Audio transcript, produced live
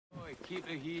keep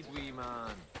the heat, wee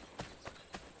man.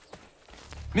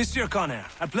 Monsieur Connor,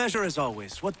 a pleasure as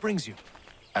always. What brings you?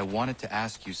 I wanted to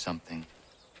ask you something.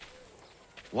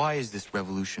 Why is this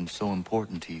revolution so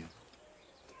important to you?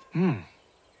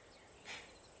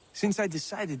 Since I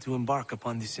decided to embark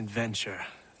upon this adventure,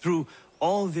 through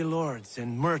all the lords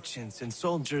and merchants and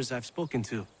soldiers I've spoken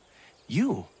to,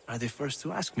 you are the first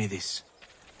to ask me this.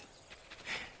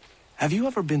 Have you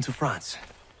ever been to France?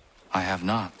 I have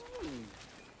not.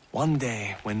 One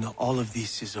day, when all of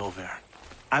this is over,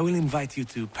 I will invite you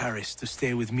to Paris to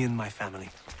stay with me and my family.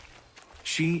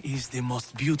 She is the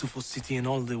most beautiful city in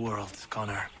all the world,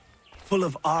 Connor. Full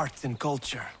of art and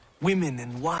culture, women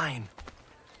and wine.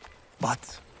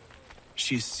 But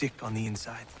she is sick on the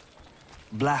inside.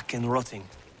 Black and rotting.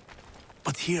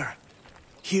 But here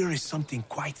is something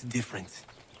quite different.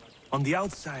 On the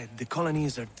outside, the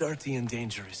colonies are dirty and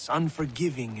dangerous,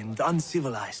 unforgiving and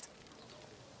uncivilized.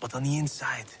 But on the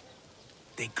inside,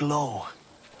 they glow.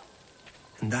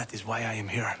 And that is why I am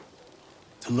here.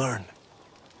 To learn.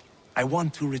 I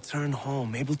want to return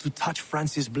home, able to touch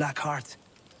France's black heart,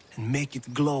 and make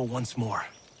it glow once more.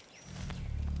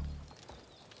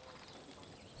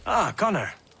 Ah,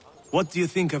 Connor. What do you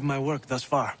think of my work thus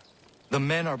far? The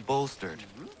men are bolstered,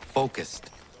 focused.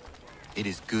 It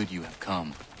is good you have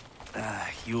come.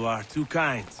 You are too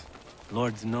kind.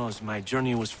 Lord knows my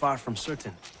journey was far from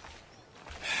certain.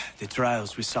 The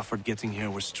trials we suffered getting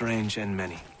here were strange and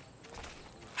many.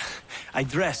 I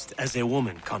dressed as a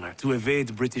woman, Connor, to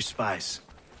evade British spies.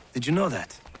 Did you know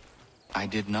that? I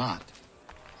did not.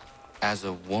 As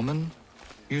a woman,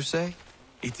 you say?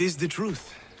 It is the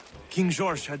truth. King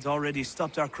George had already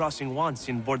stopped our crossing once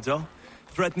in Bordeaux,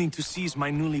 threatening to seize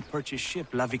my newly purchased ship,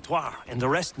 La Victoire, and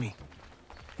arrest me.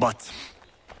 But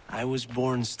I was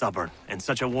born stubborn, and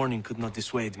such a warning could not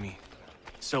dissuade me.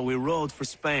 So we rode for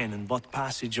Spain and bought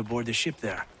passage aboard the ship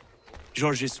there.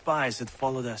 George's spies had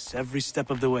followed us every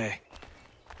step of the way.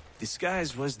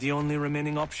 Disguise was the only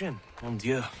remaining option, mon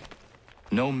Dieu.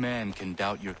 No man can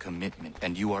doubt your commitment,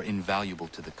 and you are invaluable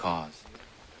to the cause.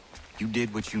 You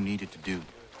did what you needed to do.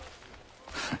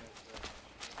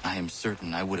 I am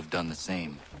certain I would have done the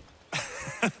same.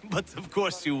 But of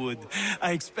course you would.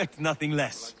 I expect nothing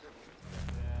less.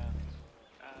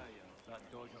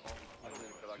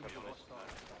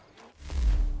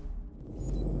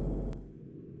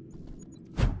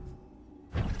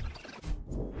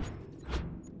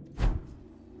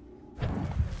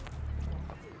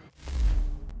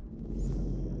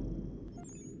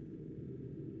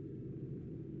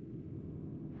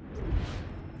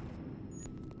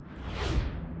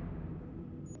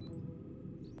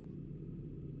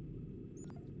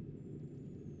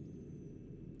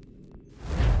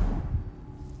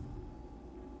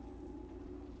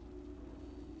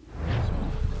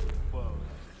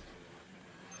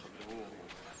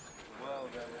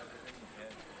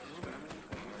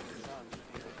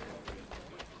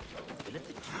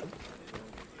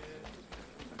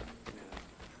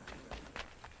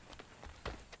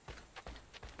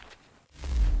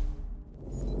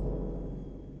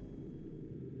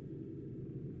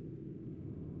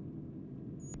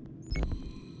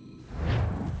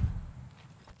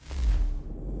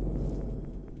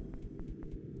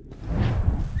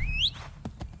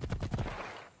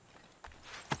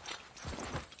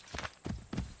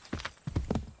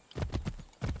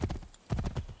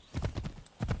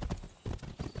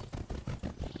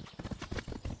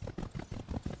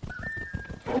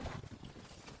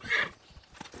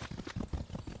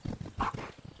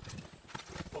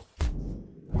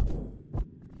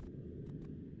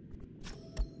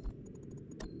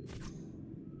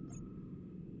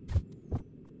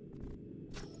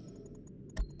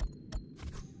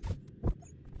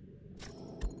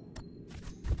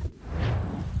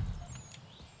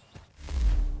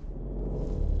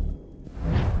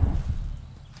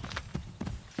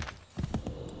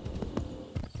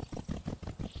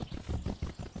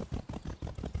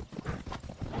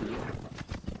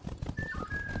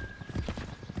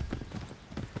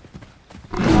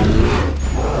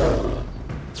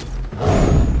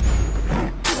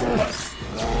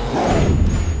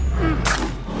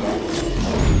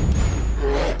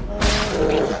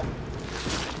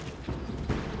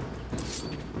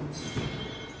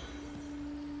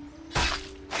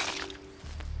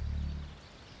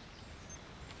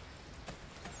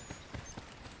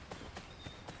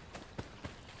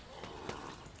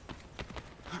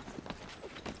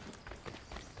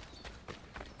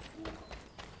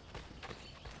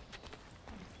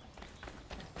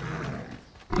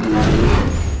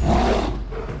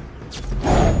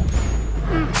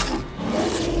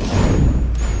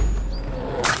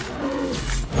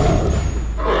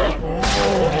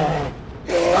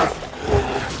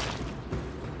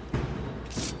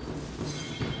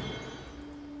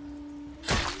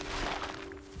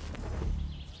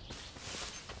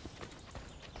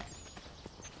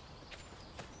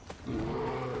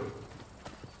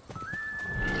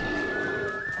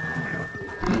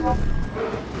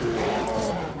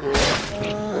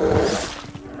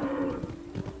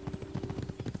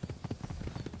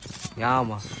 Ja,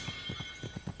 Mann.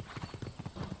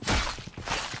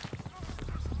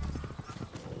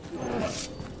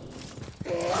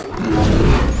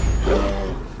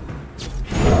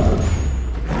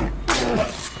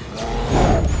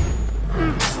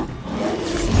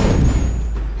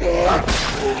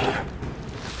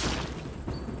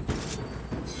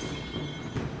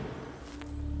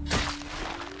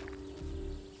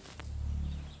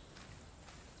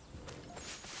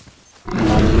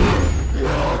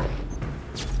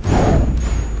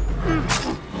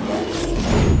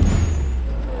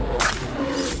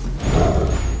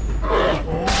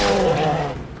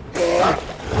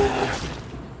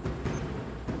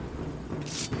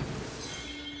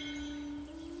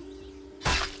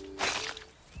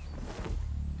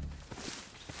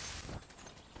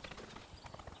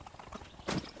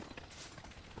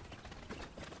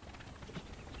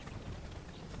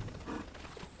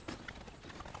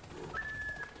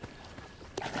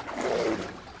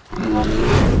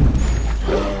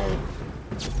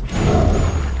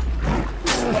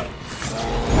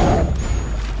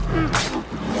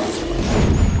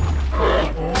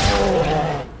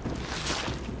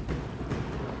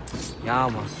 Ja,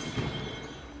 Mann.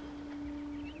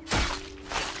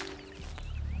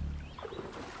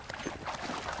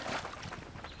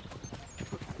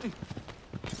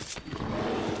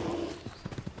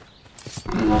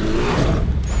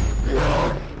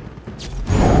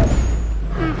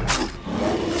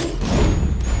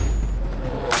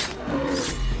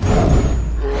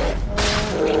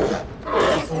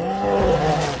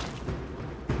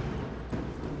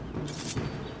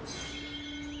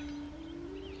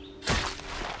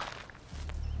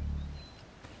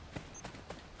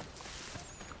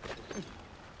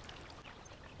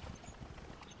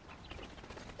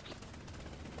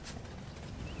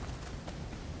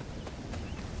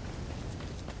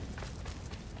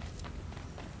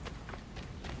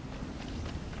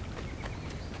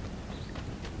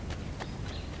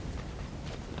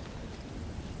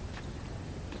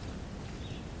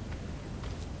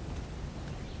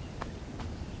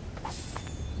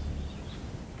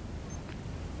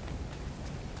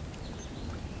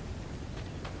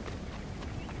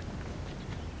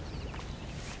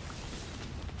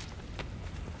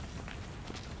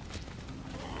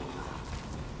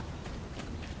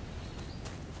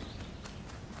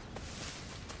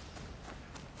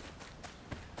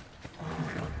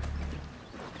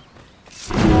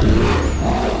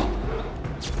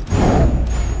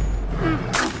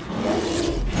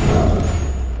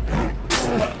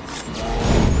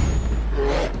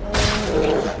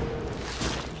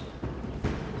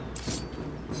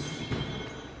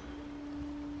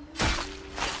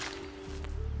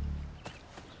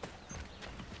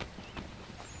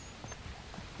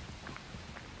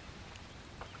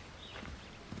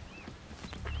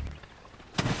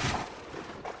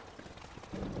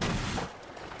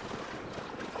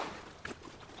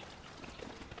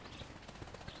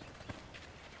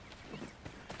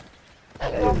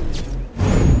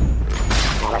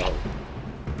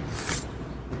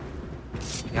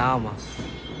 Ja, Mann.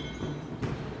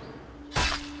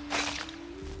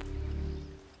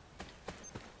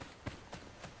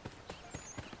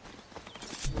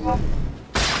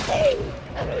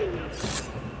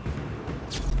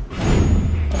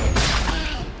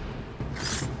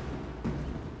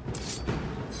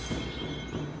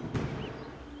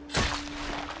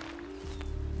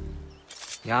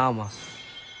 Ja, Mann.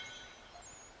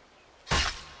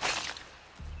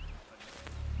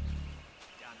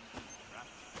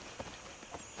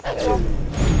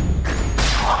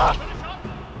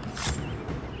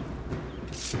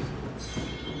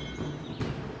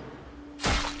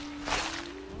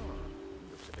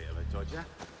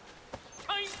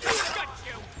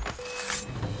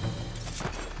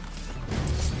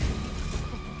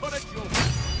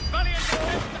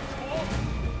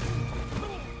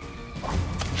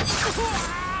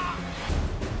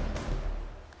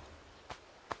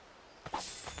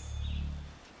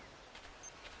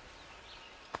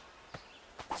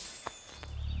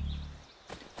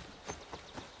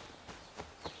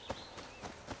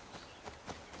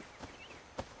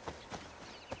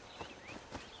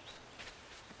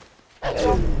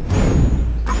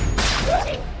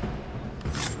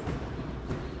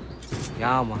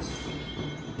 Ja, Mann.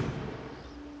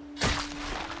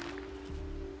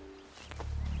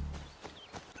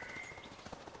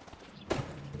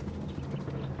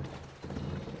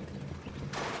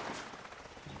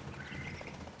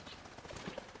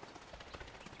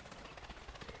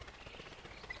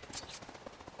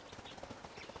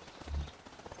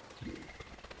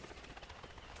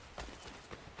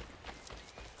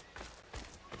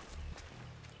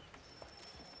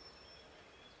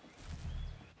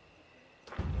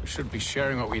 We should be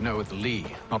sharing what we know with Lee,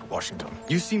 not Washington.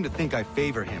 You seem to think I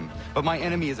favor him, but my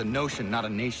enemy is a notion, not a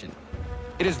nation.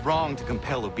 It is wrong to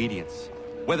compel obedience,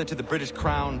 whether to the British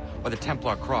Crown or the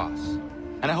Templar Cross.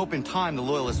 And I hope in time the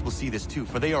Loyalists will see this too,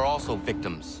 for they are also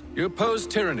victims. You oppose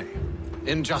tyranny,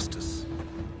 injustice.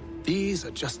 These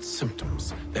are just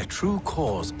symptoms. Their true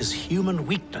cause is human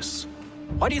weakness.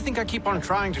 Why do you think I keep on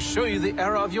trying to show you the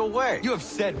error of your way? You have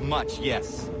said much,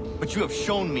 yes, but you have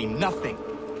shown me nothing.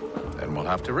 Then we'll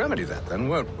have to remedy that, then,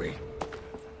 won't we?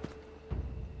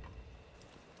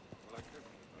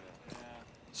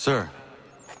 Sir.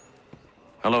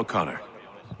 Hello, Connor.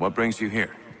 What brings you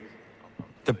here?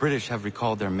 The British have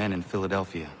recalled their men in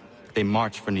Philadelphia. They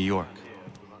march for New York.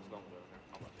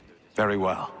 Very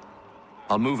well.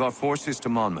 I'll move our forces to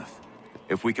Monmouth.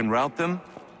 If we can rout them,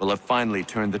 we'll have finally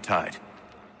turned the tide.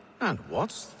 And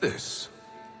what's this?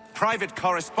 Private Oh,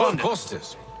 correspondence! of course it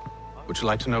is. Would you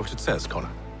like to know what it says, Connor?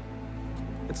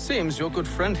 It seems your good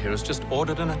friend here has just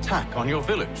ordered an attack on your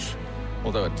village.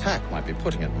 Although attack might be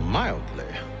putting it mildly.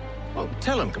 Well,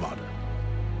 tell him, Commander.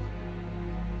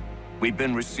 We've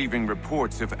been receiving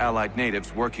reports of Allied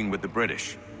natives working with the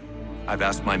British. I've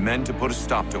asked my men to put a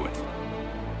stop to it.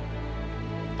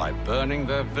 By burning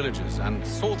their villages and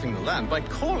salting the land, by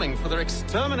calling for their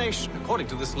extermination, according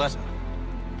to this letter.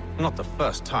 Not the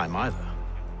first time, either.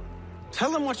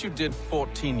 Tell them what you did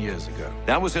 14 years ago.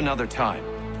 That was another time.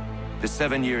 The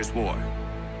 7 Years' War.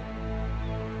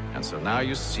 And so now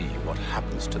you see what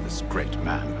happens to this great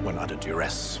man when under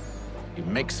duress. He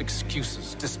makes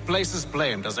excuses, displaces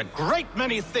blame, does a great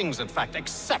many things, in fact,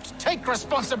 except take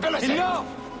responsibility! Enough!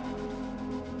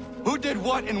 Who did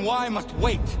what and why must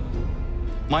wait.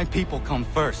 My people come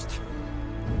first.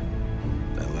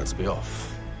 Then let's be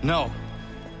off. No.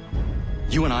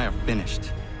 You and I are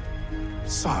finished.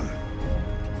 Son.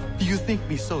 Do you think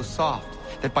me so soft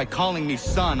that by calling me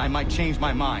son, I might change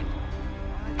my mind?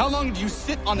 How long did you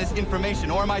sit on this information,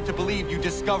 or am I to believe you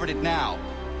discovered it now?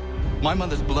 My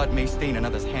mother's blood may stain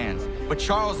another's hands, but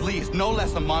Charles Lee is no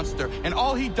less a monster, and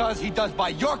all he does by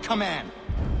your command.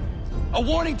 A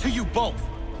warning to you both.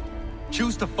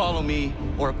 Choose to follow me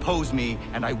or oppose me,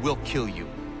 and I will kill you.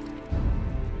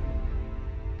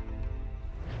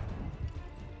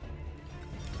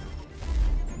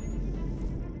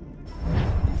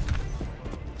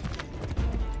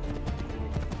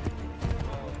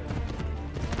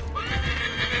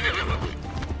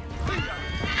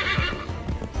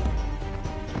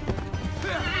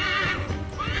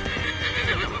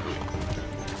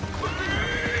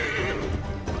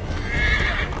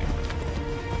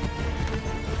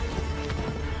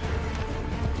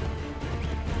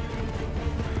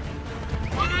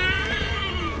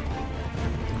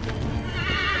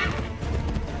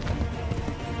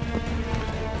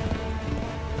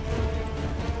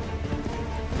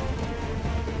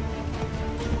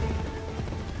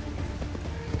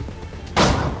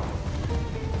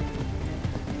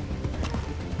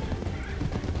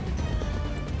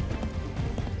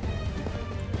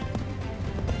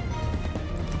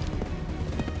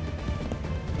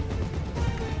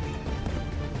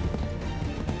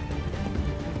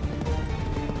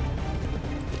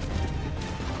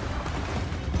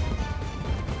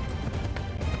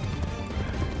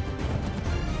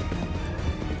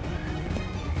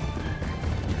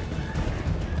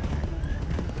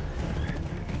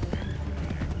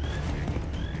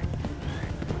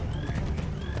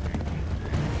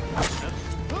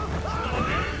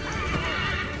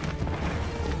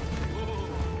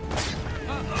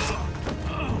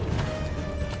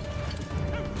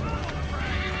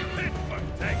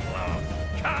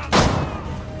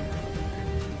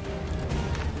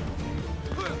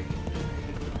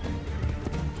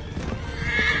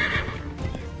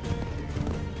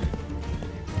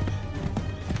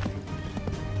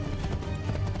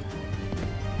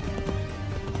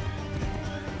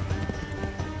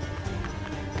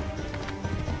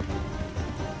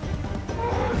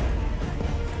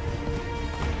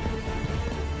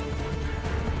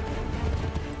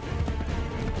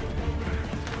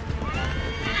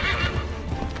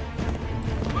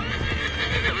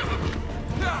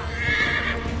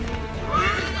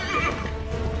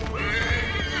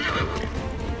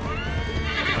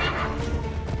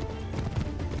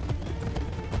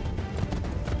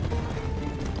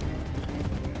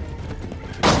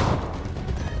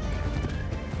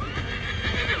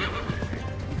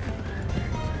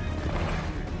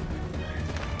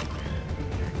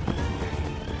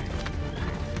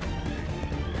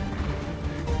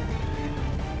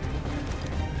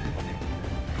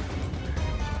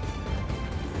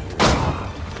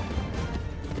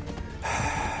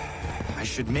 I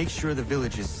should make sure the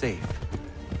village is safe.